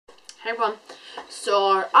Hey everyone,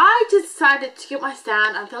 so I just decided to get my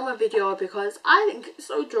stand and film a video because I think it's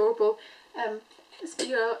so adorable. This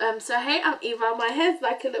video, so hey, I'm Eva, my hair's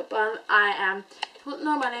like a little bun. I am, if you don't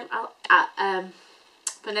know my name,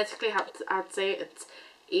 phonetically how I'd say it, it's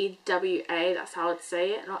E-W-A, that's how I'd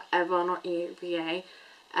say it, not Eva, not E-V-A.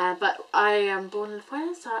 But I am born in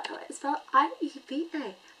Lithuania, so it's spelled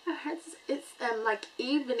I-E-V-A. I heard it's like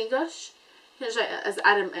Eve in English, as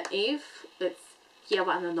Adam and Eve, it's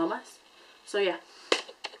Eva and Thomas. So yeah.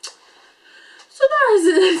 So that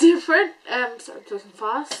is different. Sorry, I'm talking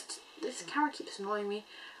fast. This camera keeps annoying me.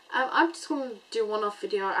 I'm just gonna do a one-off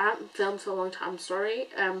video. I haven't filmed for a long time, sorry.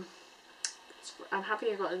 I'm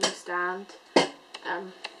happy I got a new stand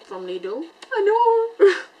from Lidl. I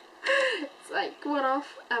know. It's like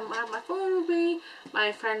one-off. I have my phone with me.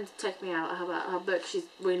 My friend took me out about her book. She's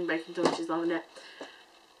reading Breaking Dawn, she's loving it.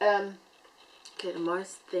 Okay, the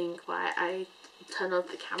most thing why I turned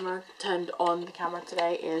on the camera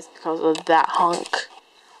today is because of that hunk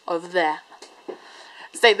over there.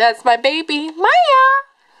 Say that's my baby,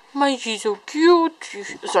 Maya. She's so cute.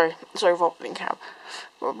 Sorry, wobbling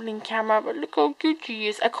camera, but look how cute she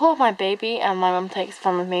is. I call her my baby, and my mum takes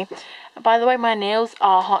fun with me. And by the way, my nails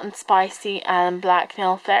are hot and spicy and black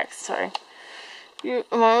nail effects. Sorry.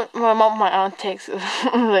 My mum, my aunt takes a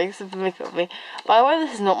pic of me. By the way,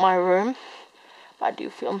 this is not my room. I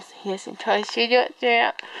do film here sometimes.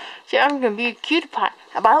 Yeah. I'm gonna be a cutie pie.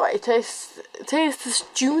 And by the way, today is this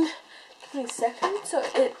June 22nd, so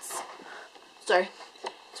it's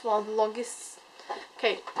one of the longest.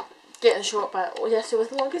 Okay, getting short, but yes, it was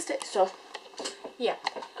the longest day. So yeah,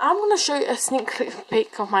 I'm gonna show you a sneak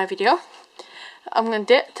peek of my video. I'm gonna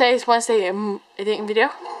do it. Today is Wednesday editing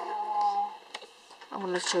video. I'm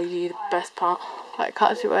gonna show you the best part. I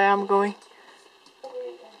can't see where I'm going.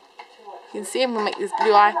 You can see I'm going to make this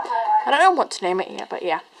blue eye. I don't know what to name it yet, but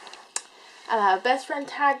yeah. And I have a best friend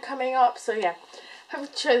tag coming up, so yeah.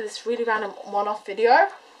 Hope to show this really random one-off video.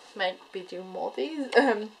 Maybe do more of these.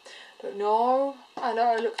 Don't know. I know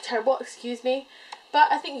I look terrible, excuse me. But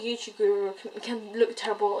I think YouTube Guru can look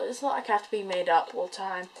terrible. It's not like I have to be made up all the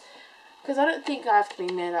time. Because I don't think I have to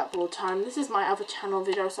be made up all the time. This is my other channel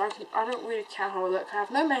video, so I don't really care how I look. I have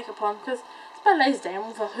no makeup on because it's my lazy day. I'm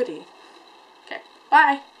with a hoodie. Okay,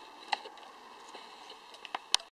 bye.